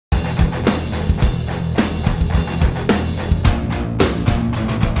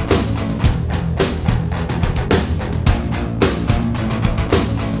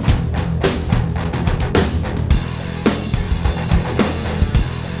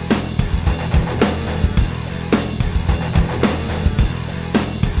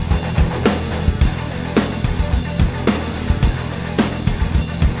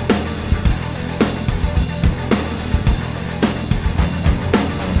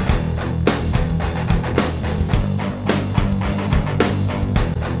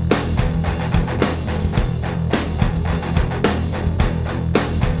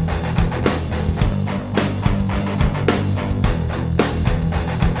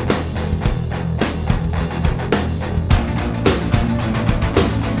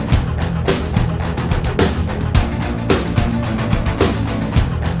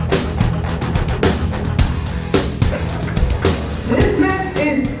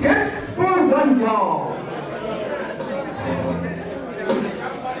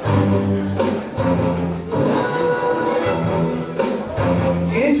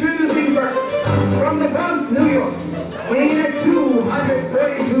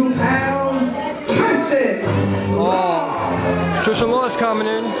132 pounds, Tristan. Oh, Tristan Law's coming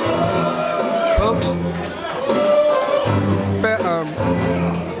in, folks.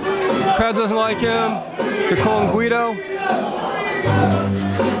 Crowd doesn't like him. They call him Guido.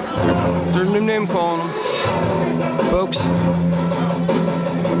 Their new name calling him, folks.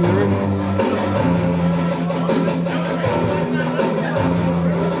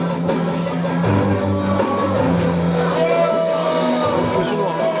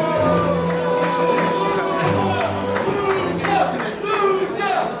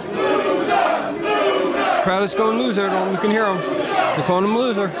 Crowd is going loser. You can hear them. They're calling him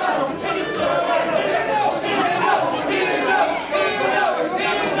loser.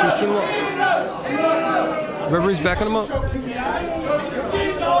 Referee's backing him up. All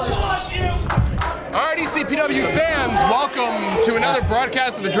right, ECPW fans, welcome to another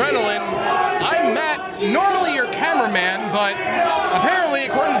broadcast of Adrenaline. I'm Matt, normally your cameraman, but apparently,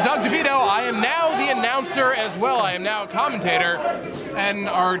 according to Doug DeVito, I am now the announcer as well. I am now a commentator, and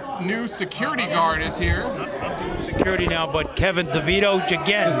our new security guard is here. Security now, but Kevin DeVito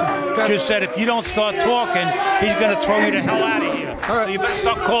again just said if you don't start talking, he's going to throw you the hell out of here. All right. So you better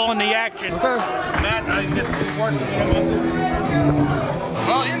start calling the action. Okay. Matt, I get to work.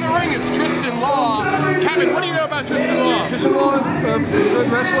 Well, in the ring is Tristan Law. Kevin, what do you know about Tristan Law? Tristan Law, a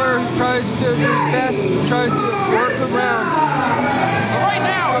good wrestler, tries to do his best, tries to work around. Well, right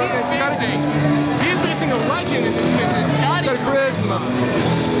now, he's facing a legend in this business, Scotty Charisma.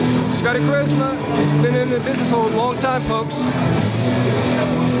 Scotty Charisma has been in the business a long time, folks.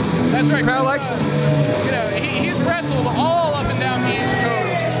 That's right. Crowd likes him. You know, he's wrestled all up and down the East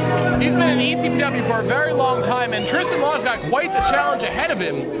Coast. He's been in ECPW for a very long time, and Tristan Law's got quite the challenge ahead of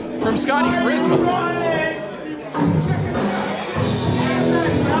him from Scotty Charisma.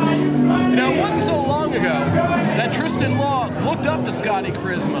 You know, it wasn't so long ago that Tristan Law looked up to Scotty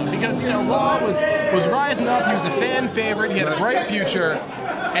Charisma because, you know, Law was rising up. He was a fan favorite. He had a bright future.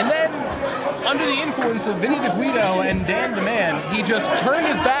 And then, under the influence of Vinny DeGuido and Dan the Man, he just turned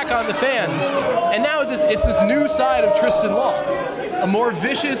his back on the fans. And now it's this new side of Tristan Law, a more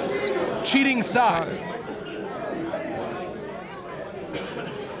vicious, cheating side.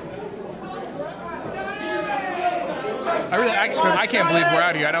 I can't believe we're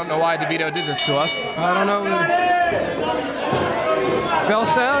out here. I don't know why DeVito did this to us. I don't know. Bell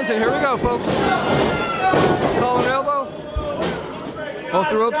sounds, and here we go, folks. Collar and elbow. Off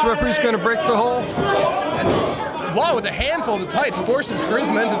the ropes, referee's going to break the hole. And Law, with a handful of the tights, forces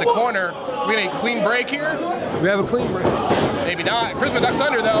Charisma into the corner. We get a clean break here? We have a clean break. Maybe not. Charisma ducks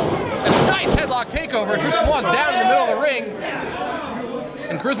under, though. And a nice headlock takeover. Tristan Law's down in the middle of the ring.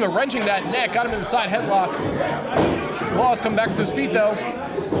 And Charisma wrenching that neck, got him in the side headlock. Law's come back to his feet, though.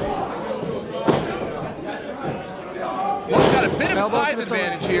 Law's got a bit of a size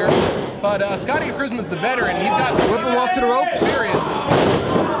advantage here, but Scotty Charisma's the veteran. He's got off to the ropes. Experience.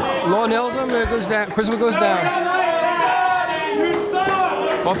 Law nails him, and it goes down. Charisma goes down.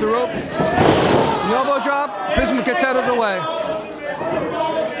 Off the rope. The elbow drop. Charisma gets out of the way.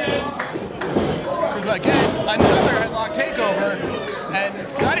 Charisma again, another headlock takeover, and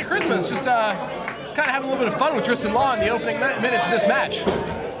Scotty Charisma's just he's kind of having a little bit of fun with Tristan Law in the opening minutes of this match.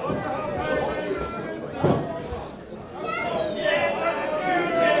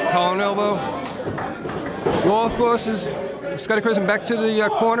 Collar and elbow. Law forces Scotty Charisma back to the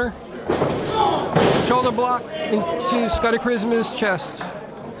corner. Shoulder block into Scotty Charisma's chest.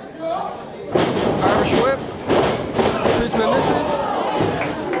 Irish whip. Charisma misses.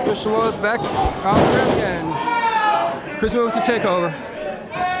 Tristan Law's back out there again. Charisma with the takeover.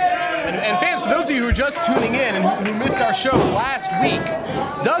 And fans, for those of you who are just tuning in and who missed our show last week,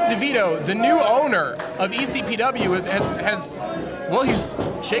 Doug DeVito, the new owner of ECPW, well, he's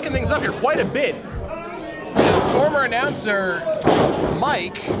shaking things up here quite a bit. Former announcer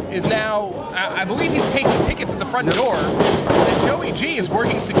Mike is now, I believe he's taking tickets at the front door, and Joey G is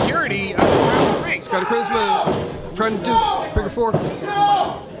working security around the ring. Scotty Charisma trying to do figure four.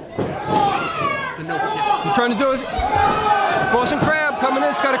 He's trying to do it. Boston Crab coming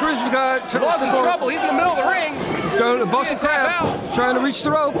in. Scotty Charisma's got. Law's in trouble. He's in the middle of the ring. He's going to Boston Crab, trying to reach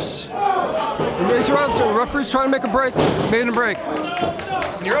the ropes. He raised the ropes. The referee's trying to make a break. Made a break.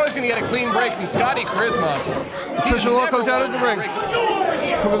 And you're always going to get a clean break from Scotty Charisma. Tristan Law goes out of the ring.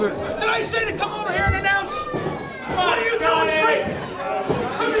 Did I say to come over here and announce? What are you doing, Drake?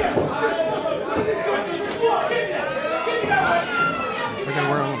 Come here. We're going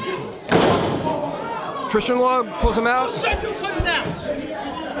to wear him. Tristan Law pulls him out. Who said you couldn't announce?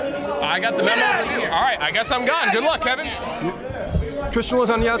 I got the memo from you. All right, I guess I'm gone. Good luck, Kevin. Christian was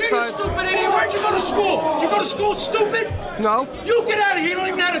on the You're outside. a stupid idiot. Where'd you go to school? Did you go to school, stupid? No. You get out of here. You don't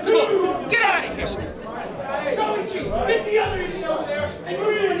even know how to talk. Get out of here. Joey G, get the other idiot over there, and you're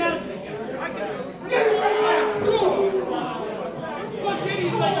going to announce it again. Get it right now. Bunch of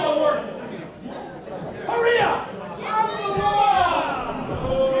idiots ain't going to work. Hurry up.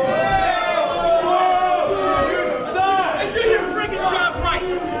 And do your friggin' job right.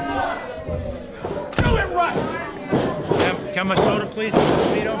 Do it right. Can my soda, please,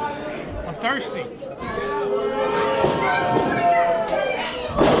 Vito? I'm thirsty.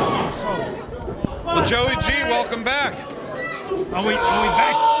 Well, Joey G, welcome back. Are we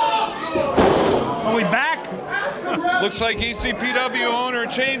back? Are we back? Looks like ECPW owner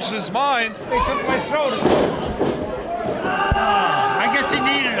changed his mind. They took my soda. I guess he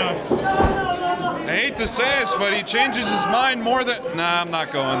needed us. I hate to say this, but he changes his mind more than... Nah, I'm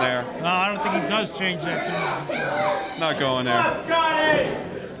not going there. No, I don't think he does change that. Not going there.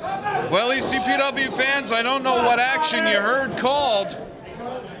 Well, ECPW fans, I don't know what action you heard called.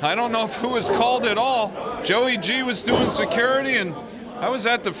 I don't know if it was called at all. Joey G was doing security, and I was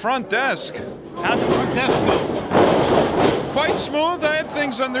at the front desk. How'd the front desk go? Quite smooth. I had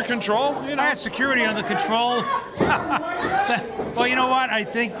things under control. You know. I had security under control. Well, you know what? I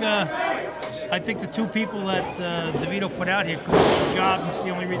think the two people that DeVito put out here could do the job, and it's the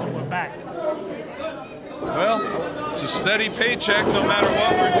only reason we're back. Well, it's a steady paycheck no matter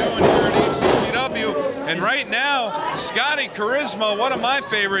what we're doing here at ECPW. And right now, Scotty Charisma, one of my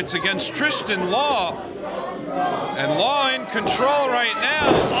favorites, against Tristan Law. And Law in control right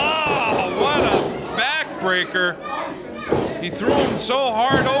now. Oh, what a backbreaker. He threw him so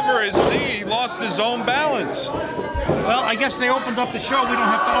hard over his knee, he lost his own balance. Well, I guess they opened up the show. We don't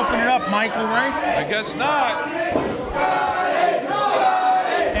have to open it up, Michael, right? I guess not.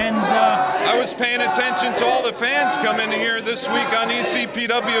 And I was paying attention to all the fans coming here this week on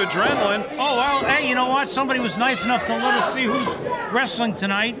ECPW Adrenaline. oh, well, hey, you know what? Somebody was nice enough to let us see who's wrestling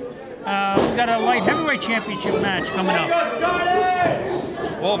tonight. We got a light heavyweight championship match coming up.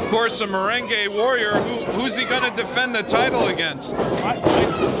 Well, of course, a Merengue Warrior. Who's he going to defend the title against?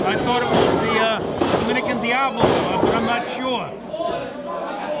 I thought it was the Dominican Diablo, but I'm not sure.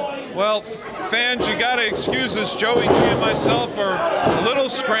 Well, fans, you got to excuse us. Joey G and myself are a little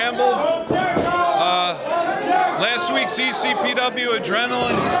scrambled. Last week's ECPW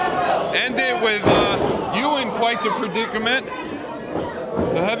Adrenaline ended with you in quite the predicament.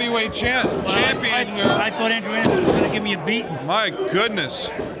 The heavyweight champion here. I thought Andrew Anderson was going to give me a beating. My goodness.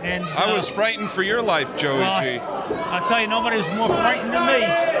 And I was frightened for your life, Joey G. I'll tell you, nobody was more frightened than me.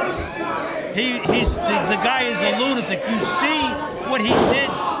 The guy is a lunatic. You see what he did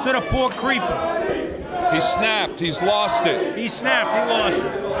to the poor Creeper. He snapped. He's lost it. He snapped. He lost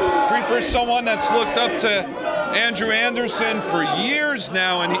it. Creeper's someone that's looked up to Andrew Anderson for years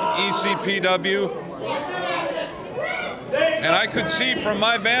now in ECPW. And I could see from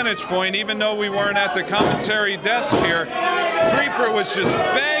my vantage point, even though we weren't at the commentary desk here, Creeper was just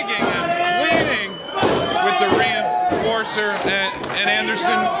begging and pleading with the reinforcer, and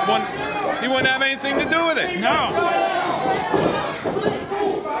Anderson wouldn't have anything to do with it. No.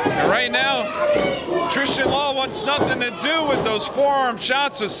 And right now, Tristan Law wants nothing to do with those forearm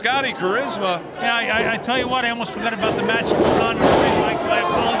shots of Scotty Charisma. Yeah, I tell you what, I almost forgot about the match going on. I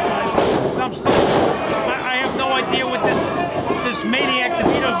apologize. I have no idea what this maniac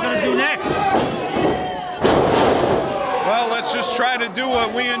DeVito is going to do next. Well, let's just try to do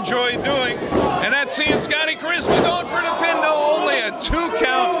what we enjoy doing, and that's seeing Scotty Charisma going for the pin. No, only a 2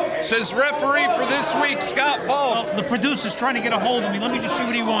 count, says referee for this week, Scott Volk. Well, the producer's trying to get a hold of me. Let me just see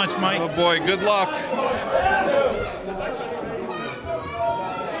what he wants, Mike. Oh boy, good luck.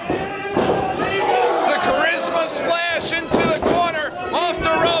 The Charisma splash into the corner, off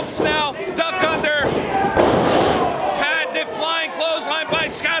the ropes now, duck under. Patented flying clothesline by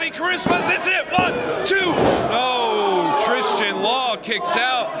Scotty Charisma. Isn't it? 1, 2. No, Tristan Law kicks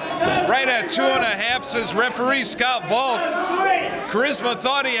out right at 2.5, says referee Scott Volk. Charisma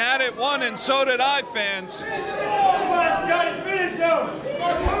thought he had it won, and so did I, fans.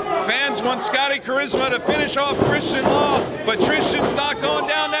 Fans want Scotty Charisma to finish off Tristan Law, but Tristan's not going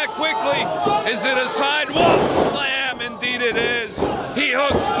down that quickly. Is it a sidewalk slam? Indeed it is. He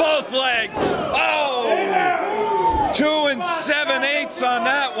hooks both legs. Oh! 2 7/8 on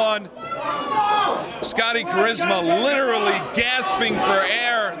that one. Scotty Charisma literally gasping for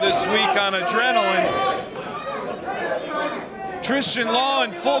air this week on adrenaline. Tristan Law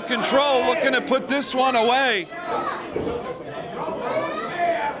in full control, looking to put this one away.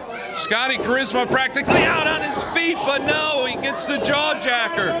 Scotty Charisma practically out on his feet, but no, he gets the jaw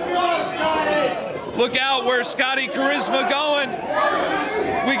jacker. Look out, where's Scotty Charisma going?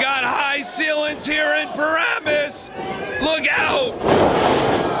 We got high ceilings here in Paramus. Look out!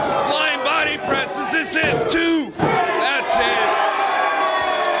 Flying body press, is this it? 2, that's it.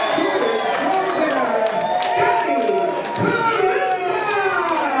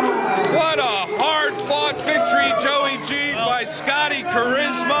 What a hard-fought victory, Joey G, by Scotty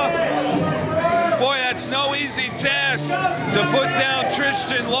Charisma. Boy, that's no easy task to put down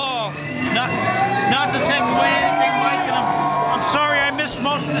Tristan Law. Not to take away anything, Mike, and I'm sorry I missed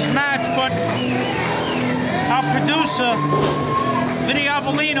most of this match, but our producer, Vinny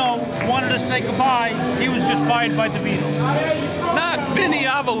Avellino, wanted to say goodbye. He was just fired by DeVito. Not Vinny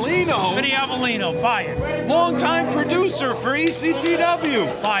Avellino. Vinny Avellino, fired. Longtime producer for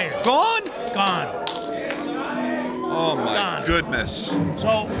ECPW. Fired. Gone? Gone. Oh my Gone. goodness.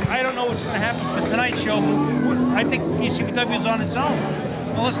 So I don't know what's going to happen for tonight's show. I think ECPW is on its own.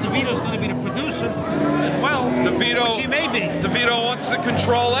 Unless DeVito's going to be the producer as well, which he may be. DeVito wants to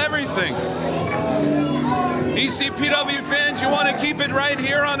control everything. ECPW fans, you want to keep it right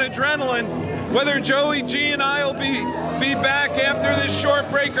here on Adrenaline. Whether Joey G and I will be back after this short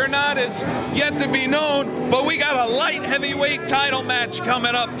break or not is yet to be known, but we got a light heavyweight title match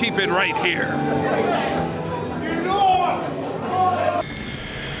coming up. Keep it right here.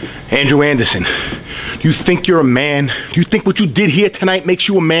 Andrew Anderson, you think you're a man? Do you think what you did here tonight makes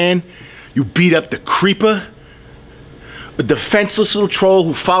you a man? You beat up the creeper, a defenseless little troll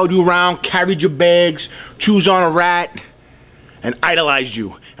who followed you around, carried your bags, chews on a rat, and idolized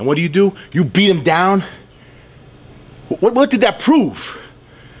you. And what do? You beat him down? What did that prove?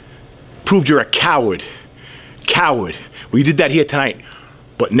 Proved you're a coward. Coward. Well, you did that here tonight.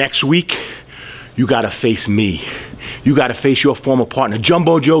 But next week, you gotta face me. You gotta face your former partner,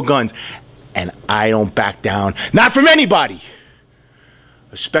 Jumbo Joe Guns. And I don't back down. Not from anybody.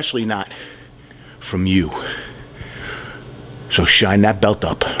 Especially not from you. So shine that belt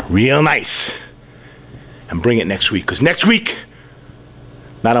up real nice. And bring it next week. Because next week,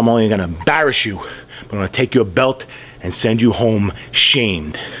 not only gonna embarrass you, but I'm gonna take your belt and send you home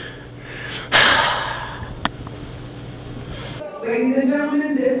shamed. Ladies and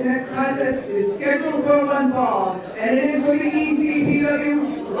gentlemen, this next contest is scheduled for one fall, and it is for the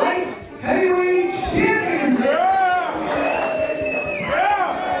ECPW Light Heavyweight Championship.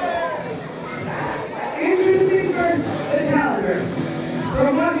 Introducing first, the challenger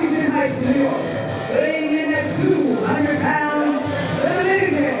from Washington Heights, New York, weighing in at 200 pounds, the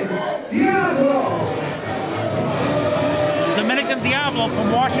Dominican Diablo. Dominican Diablo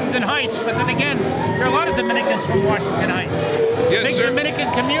from Washington Heights, but then again, there are a lot of Dominicans from Washington Heights. Yes, Big sir.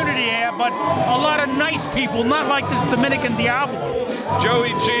 Dominican community here, but a lot of nice people, not like this Dominican Diablo.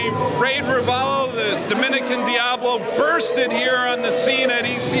 Joey G, Raid Ravallo, the Dominican Diablo, bursted here on the scene at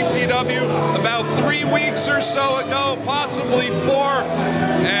ECPW about 3 weeks or so ago, possibly 4,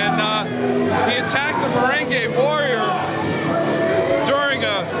 and he attacked a Merengue Warrior during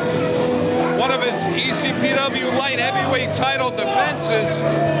one of his ECPW light heavyweight title defenses,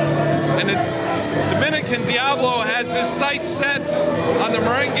 and the Dominican Diablo has his sights set on the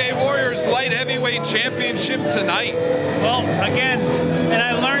Merengue Warriors light heavyweight championship tonight. Well, again, and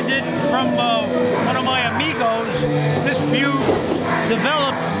I learned it from one of my amigos, this feud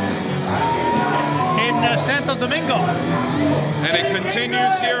developed in Santo Domingo. And it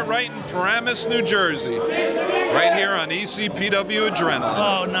continues here right in Paramus, New Jersey, right here on ECPW Adrenaline.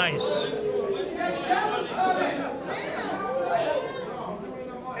 Oh, nice.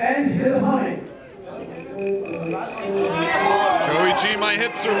 And his opponent. Joey G, my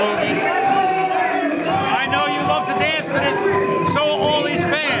hips are moving. I know you love to dance to this, so all these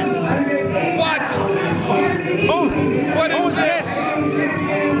fans. What? What is this?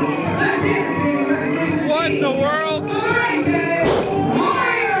 What in the world?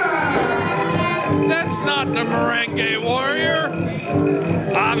 That's not the Merengue Warrior.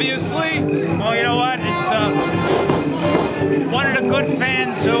 Obviously. Well, you know what? It's one of the good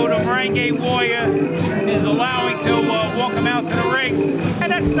fans who the Merengue Warrior is allowing to walk him out to the ring.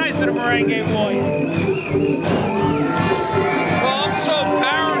 And that's nice of the Merengue Warrior. Well, I'm so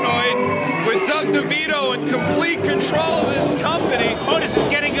paranoid with Doug DeVito in complete control of this company. Oh, this is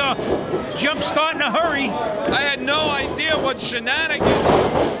getting a jump start in a hurry. I had no idea what shenanigans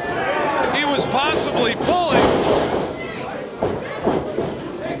he was possibly pulling.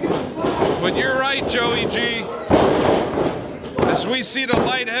 But you're right, Joey G. As we see the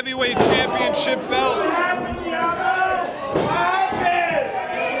light heavyweight championship belt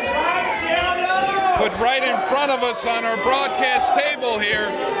put right in front of us on our broadcast table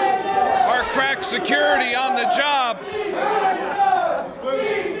here, our crack security on the job.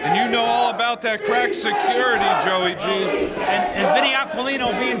 And And you know all about that crack security, Joey G. And Vinny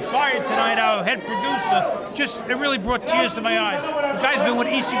Aquilino being fired tonight, our head producer, it really brought tears to my eyes. The guy's been with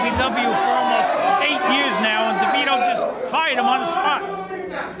ECPW for almost 8 years now, and DeVito just fired him on the spot.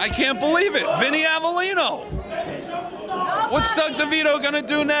 I can't believe it. Vinny Avellino. What's Doug DeVito gonna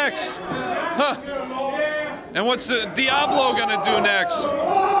do next? Huh. And what's the Diablo gonna do next?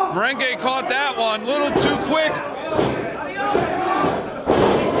 Merengue caught that one a little too quick.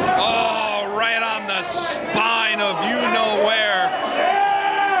 Oh, right on the spine of you-know-where.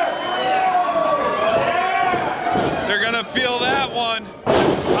 They're gonna feel that one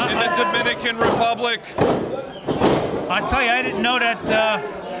in the Dominican Republic. I tell you, I didn't know that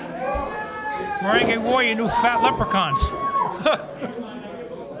Merengue Warrior knew fat leprechauns.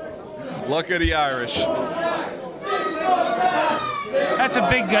 Luck of the Irish. That's a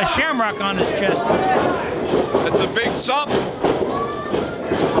big shamrock on his chest. That's a big something.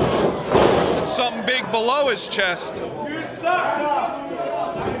 It's something big below his chest.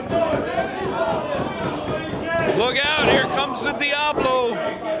 Look out, here comes the Diablo.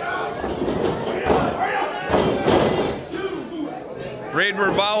 Ray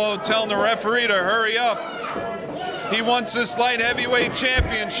Ravallo telling the referee to hurry up. He wants this light heavyweight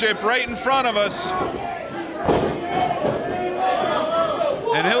championship right in front of us.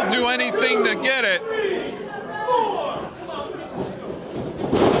 And he'll do anything to get it.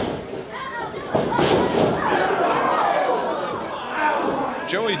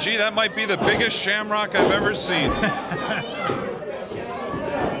 Joey G, that might be the biggest shamrock I've ever seen.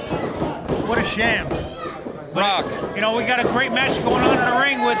 What a sham. Rock. You know, we got a great match going on in the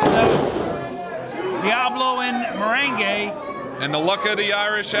ring with Diablo and Merengue. And the Luck of the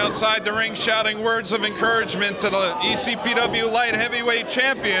Irish outside the ring shouting words of encouragement to the ECPW light heavyweight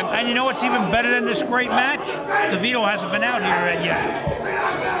champion. And you know what's even better than this great match? DeVito hasn't been out here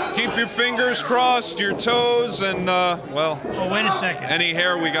yet. Keep your fingers crossed, your toes, and, well, oh, wait a second. Any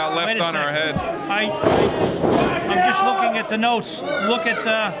hair we got left on our head. I'm just looking at the notes. Look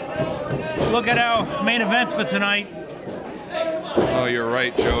at our main event for tonight. Oh, you're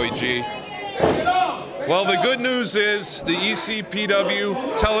right, Joey G. Well, the good news is the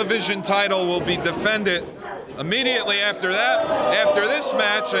ECPW television title will be defended immediately after that, after this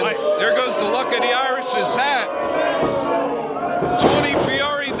match, and there goes the Luck of the Irish's hat. Tony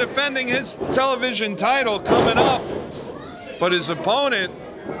Fiore defending his television title coming up, but his opponent,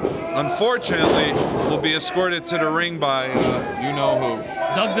 unfortunately, will be escorted to the ring by you-know-who.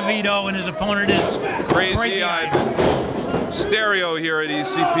 Doug DeVito, and his opponent is Crazy Ivan. Stereo here at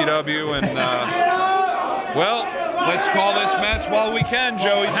ECPW, and well, let's call this match while we can,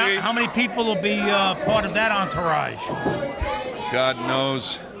 Joey G. How many people will be part of that entourage? God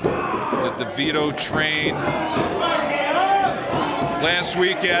knows. The DeVito train. Last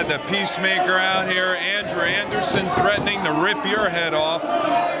week you had the Peacemaker out here, Andrew Anderson threatening to rip your head off.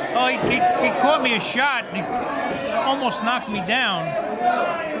 Oh, he caught me a shot. He almost knocked me down.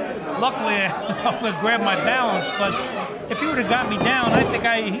 Luckily, I grabbed my balance, but if he would have got me down, I think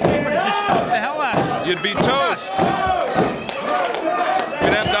he would have just stomped the hell out of me. You'd be toast.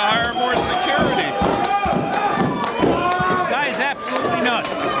 You'd have to hire more security. The guy is absolutely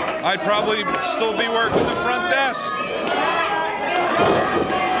nuts. I'd probably still be working the front desk.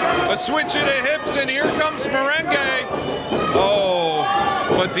 A switch of the hips, and here comes Merengue. Oh,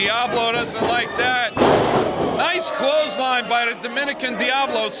 but Diablo doesn't like that. Nice clothesline by the Dominican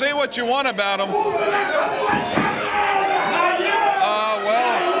Diablo. Say what you want about him.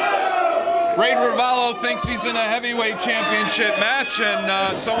 Well, Ray Ravallo thinks he's in a heavyweight championship match,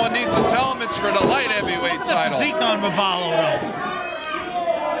 and someone needs to tell him it's for the light heavyweight title. Physique on Ravallo, though.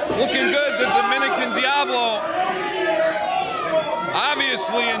 It's looking good, the Dominican Diablo.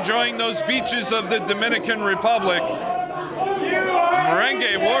 Obviously enjoying those beaches of the Dominican Republic.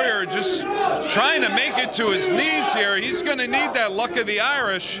 Merengue Warrior just trying to make it to his knees here. He's going to need that Luck of the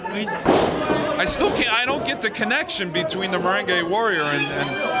Irish. I don't get the connection between the Merengue Warrior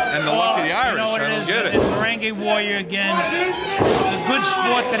and the Luck of the Irish. I don't get it. It's Merengue Warrior again. The good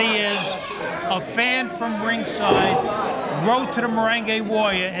sport that he is, a fan from ringside, wrote to the Merengue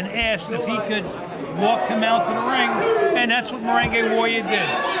Warrior and asked if he could walk him out to the ring, and that's what Merengue Warrior did.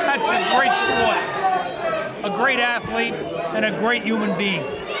 That's a great sport, a great athlete, and a great human being.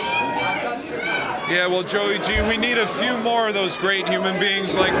 Yeah, well, Joey G, we need a few more of those great human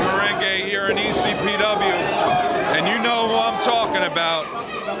beings like Merengue here in ECPW, and you know who I'm talking about.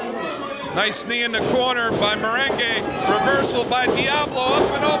 Nice knee in the corner by Merengue, reversal by Diablo,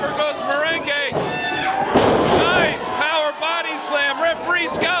 up and over goes Merengue. Nice power body slam, referee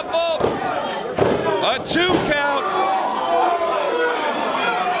Scott Volk. A 2 count.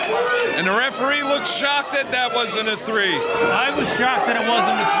 look shocked that that wasn't a 3. I was shocked that it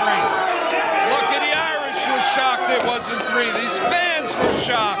wasn't a 3. Look at the Irish was shocked it wasn't 3. These fans were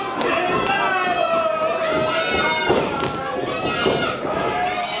shocked.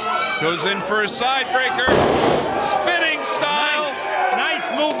 Goes in for a side breaker. Spinning style. Nice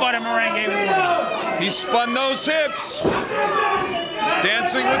move by the Merengue Warrior. He spun those hips.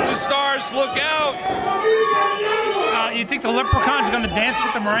 Dancing with the Stars, look out. You think the Leprechaun's going to dance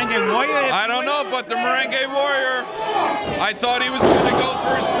with the Merengue Warrior? I don't know, but the Merengue Warrior, I thought he was going to go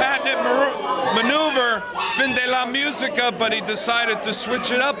for his patented maneuver, fin de la musica, but he decided to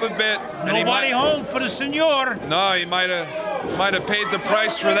switch it up a bit. And Nobody home for the senor. No, he might have paid the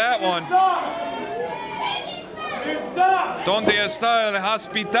price for that one. Donde está el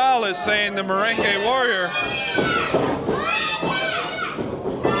hospital is saying the Merengue Warrior.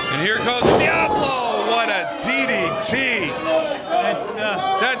 And here goes Diablo. What a DDT.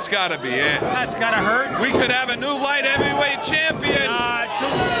 That's got to be it. That's got to hurt. We could have a new light heavyweight champion.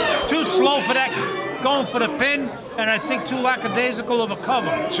 Too slow for that, going for the pin, and I think too lackadaisical of a cover.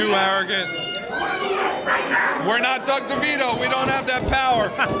 Too arrogant. We're not Doug DeVito. We don't have that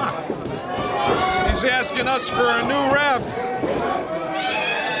power. He's asking us for a new ref.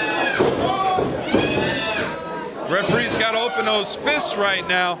 Referee's got to open those fists right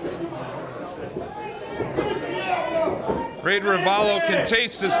now. Ray Ravallo can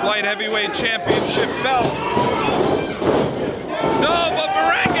taste this light heavyweight championship belt. No, but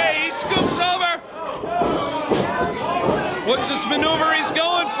Merengue, he scoops over. What's this maneuver he's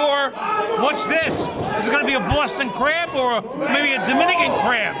going for? What's this? Is it going to be a Boston Crab or maybe a Dominican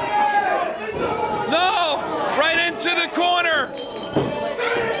Crab? No, right into the corner.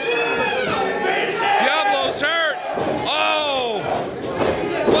 Diablo's hurt. Oh,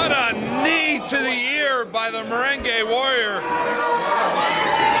 what a knee to the ear by the Merengue Warrior.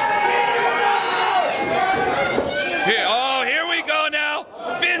 Here we go now.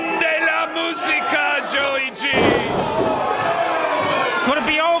 Fin de la musica, Joey G. Could it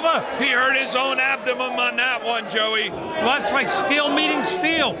be over? He hurt his own abdomen on that one, Joey. Well, that's like steel meeting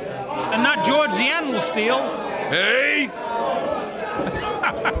steel, and not George the Animal Steel. Hey!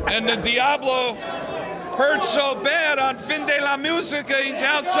 And the Diablo hurt so bad on Fin de la Musica, he's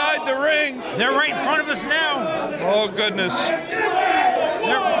outside the ring. They're right in front of us now. Oh, goodness.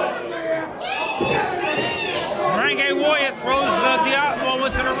 Merengue Warrior throws Diablo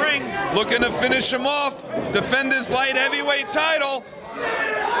into the ring. Looking to finish him off, defend his light heavyweight title.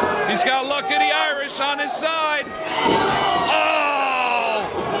 He's got Lucky the Irish on his side. Oh!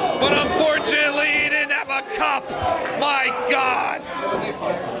 But unfortunately, he didn't have a cup. My God.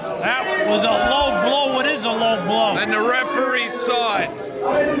 That was a low blow. It is a low blow. And the referee saw it.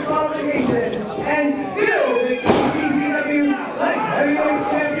 Disqualification. And still the ECPW Light Heavyweight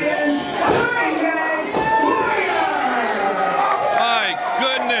Champion, Merengue Warrior. My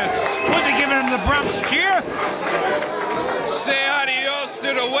goodness. Was he giving him the Bronx cheer? Say adios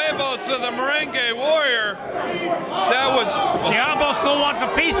to the huevos of the Merengue Warrior. That was... Diablo still wants a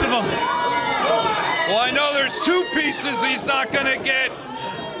piece of him. Well, I know there's 2 pieces he's not going to get.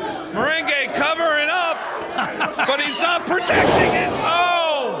 Merengue covering up, but he's not protecting his...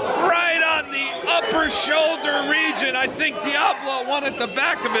 Oh! Right on the upper shoulder region. I think Diablo wanted the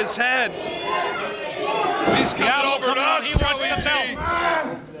back of his head. He's coming over to us, Joey G.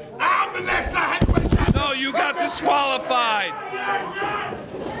 I'm the next heavyweight champion. No, you got disqualified.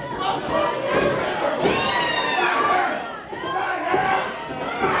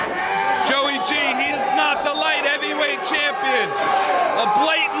 Joey G, he is not the light heavyweight champion. A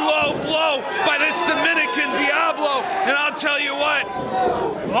blatant low blow by this Dominican Diablo. And I'll tell you what.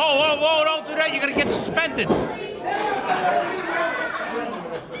 Whoa, whoa, whoa, don't do that. You're going to get suspended.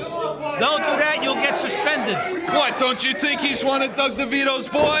 Don't do that, you'll get suspended. What, don't you think he's one of Doug DeVito's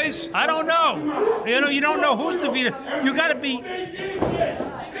boys? I don't know. You don't know who's DeVito. You got to be...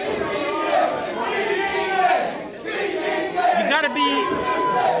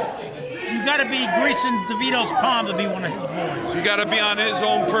 You got to be greasing DeVito's palm to be one of his boys. You got to be on his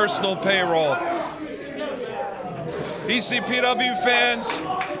own personal payroll. ECPW fans,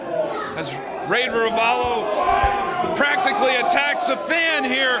 as Ray Ravallo practically attacks a fan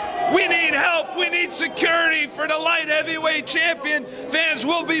here. We need help. We need security for the light heavyweight champion. Fans,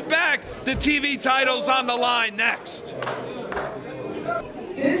 we'll be back. The TV title's on the line next.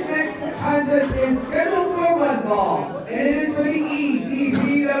 This next contest is scheduled for one fall, and it is for the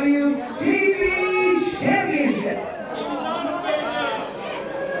ECPW TV Championship.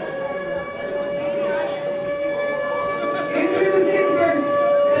 Introducing first,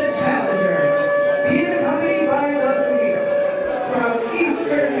 the challenger, being accompanied by Doug DeVito from East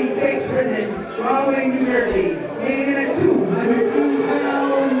Jersey State Prisons, from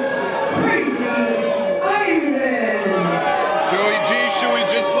should we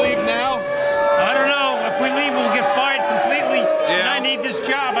just leave now? I don't know. If we leave, we'll get fired completely. Yeah. And I need this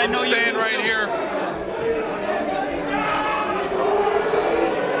job. I I'm know staying right here.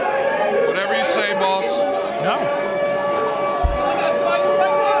 Whatever you say, boss. No.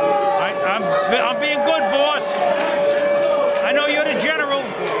 I'm being good, boss. I know you're the general.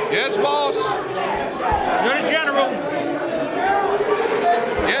 Yes, boss. You're the general.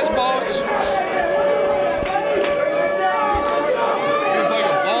 Yes, boss. Feels like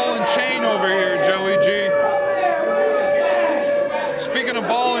a ball and chain over here, Joey G. Speaking of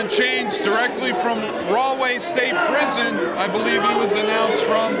ball and chains, directly from Rahway State Prison, I believe he was announced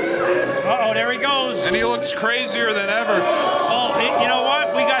from. Uh-oh, there he goes. And he looks crazier than ever. Oh, you know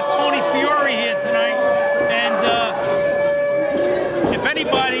what? We got Tony Fiore here tonight. And if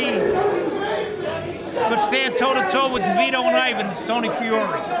anybody could stand toe-to-toe with DeVito and Ivan, it's Tony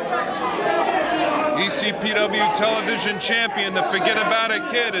Fiore. ECPW television champion, the Forget About It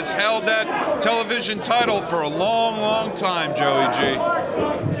Kid, has held that television title for a long, long time, Joey G.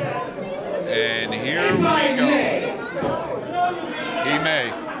 And here we go. He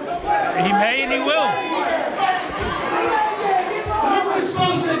may. He may and he will. There was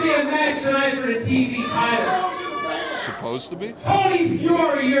supposed to be a match tonight for the TV title. Supposed to be? Tony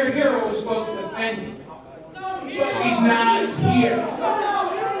Fiore, your hero, was supposed to defend it. But he's not here.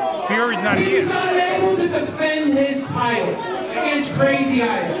 Fiore's not here. He's unable to defend his title against Crazy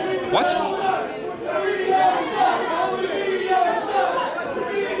Ivan. What? So,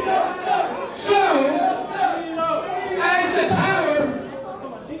 as the power,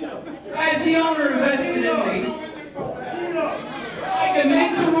 as the owner invested in me, I can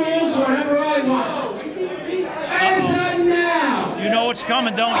make the rules whenever I want. As of now, You know what's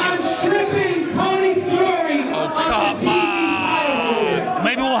coming, don't I'm you? stripping Tony Fiore. Oh, come on.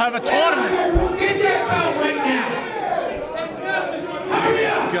 Maybe we'll have a tournament. Get that belt right now. Hurry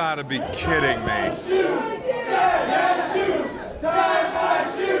up. Gotta be kidding me.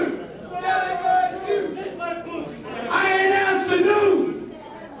 I announce the new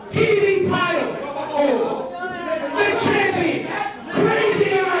TV title. The champion,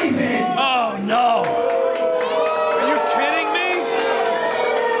 Crazy Ivan. Oh, no. Are you kidding me?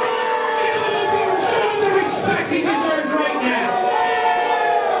 Show the respect he deserves right now.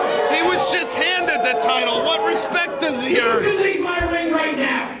 He was just handed the title. What respect does he You earn? can leave my ring right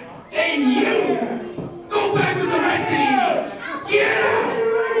now. And you go back with the rest of the idiots. Get out.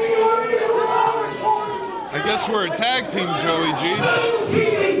 I guess we're a tag team, Joey G. New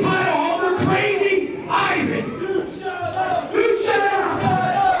TV title holder, Crazy Ivan. You shut up. You shut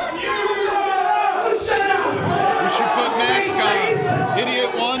up. You shut up. We should put masks on.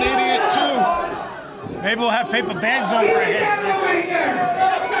 Idiot 1, idiot 2. Maybe we'll have paper bags over our Keep it head. down over here.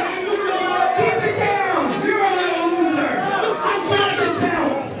 Keep it down. You're a little loser. I got this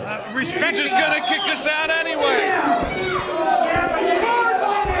belt. Respect. Just gonna kick us out anyway.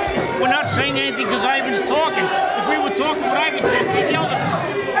 We're not saying anything because Ivan's talking. If we were talking with Ivan, he'd yell at us.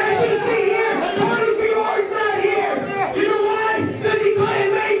 As you see here, Tony Fiore's not here. You know why? Because he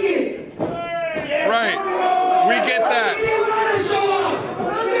couldn't make it. Right. We get He that. didn't want to show up.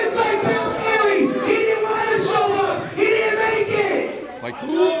 It's like Bill Kelly. He didn't want to show up. He didn't make it. Like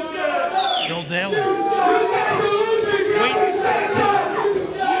who? Bill Daly. You guys are losers. You Wait. understand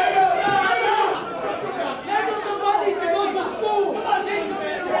that?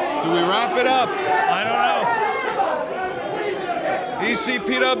 Do we wrap it up? I don't know.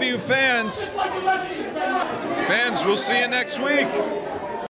 ECPW fans. Fans, we'll see you next week.